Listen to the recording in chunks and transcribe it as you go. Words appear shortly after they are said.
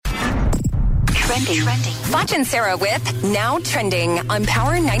Trending. Foch and Sarah with Now Trending on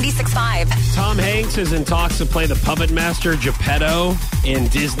Power 96.5. Tom Hanks is in talks to play the puppet master Geppetto in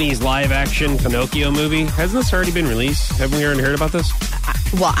Disney's live-action Pinocchio movie. Hasn't this already been released? Haven't we already heard about this?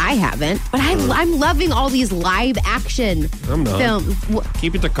 Well, I haven't, but I'm loving all these live-action films.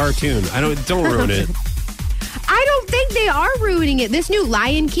 Keep it to cartoon. Don't ruin it. I don't think they are ruining it. This new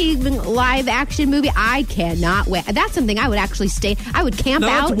Lion King live-action movie, I cannot wait. That's something I would actually I would camp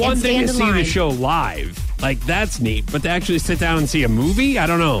out and stand in line. It's one thing to see the show live. Like, that's neat. But to actually sit down and see a movie, I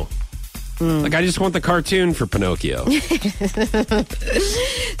don't know. Like, I just want the cartoon for Pinocchio.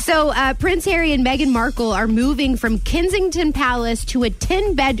 So, Prince Harry and Meghan Markle are moving from Kensington Palace to a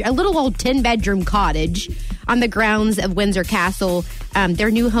little old 10-bedroom cottage on the grounds of Windsor Castle.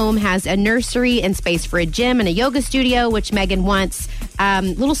 Their new home has a nursery and space for a gym and a yoga studio, which Meghan wants.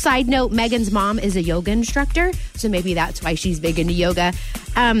 Little side note, Meghan's mom is a yoga instructor, so maybe that's why she's big into yoga.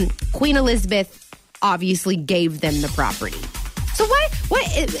 Queen Elizabeth obviously gave them the property. So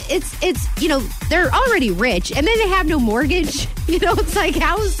it's they're already rich and then they have no mortgage. It's like,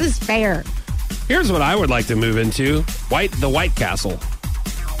 how is this fair? Here's what I would like to move into. The White Castle.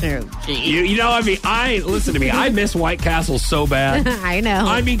 Oh, listen to me. I miss White Castle so bad. I know.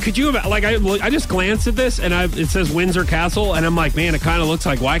 I mean, could you have, I just glanced at this and it says Windsor Castle and I'm like, man, it kind of looks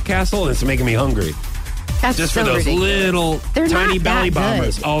like White Castle and it's making me hungry. That's just so for those ridiculous. little tiny belly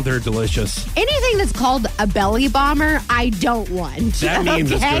bombers. Good. Oh, they're delicious. Anything that's called a belly bomber, I don't want. That means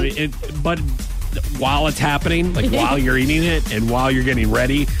it's good. But while it's happening, like while you're eating it and while you're getting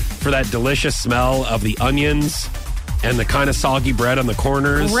ready for that delicious smell of the onions and the kind of soggy bread on the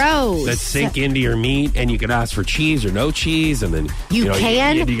corners that sink into your meat, and you can ask for cheese or no cheese, and then you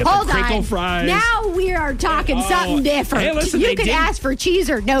get Hold the crinkle on. fries. Now we are talking something different. Hey, listen, you can ask for cheese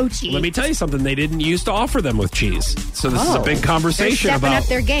or no cheese. Let me tell you something. They didn't used to offer them with cheese, so this is a big conversation they're stepping about up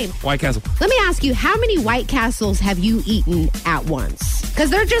their game. White Castle. Let me ask you, how many White Castles have you eaten at once? Because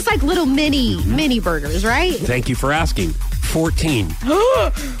they're just like little mini burgers, right? Thank you for asking. 14.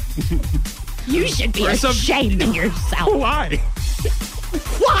 You should be ashamed of yourself. Why?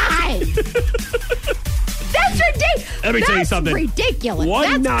 Why? That's ridiculous. Let me tell you something. Ridiculous.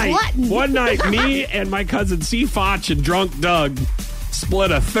 One Gluttony. night, me and my cousin C. Foch and Drunk Doug split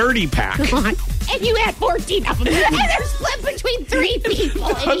a 30-pack. And you had 14 of them. And they're split between 3 people.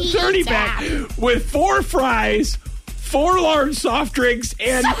 A 30-pack with 4 fries, 4 large soft drinks,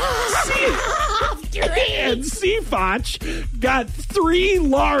 and C. Foch got 3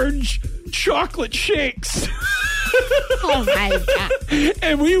 large chocolate shakes. Oh my God.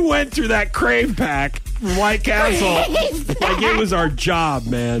 And we went through that Crave Pack from White Castle like it was our job,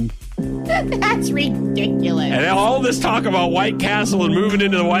 man. That's ridiculous. And all this talk about White Castle and moving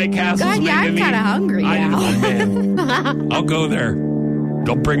into the White Castle. God, yeah, I'm kind of hungry now. Man. I'll go there.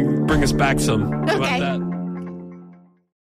 Go bring us back some. How about that?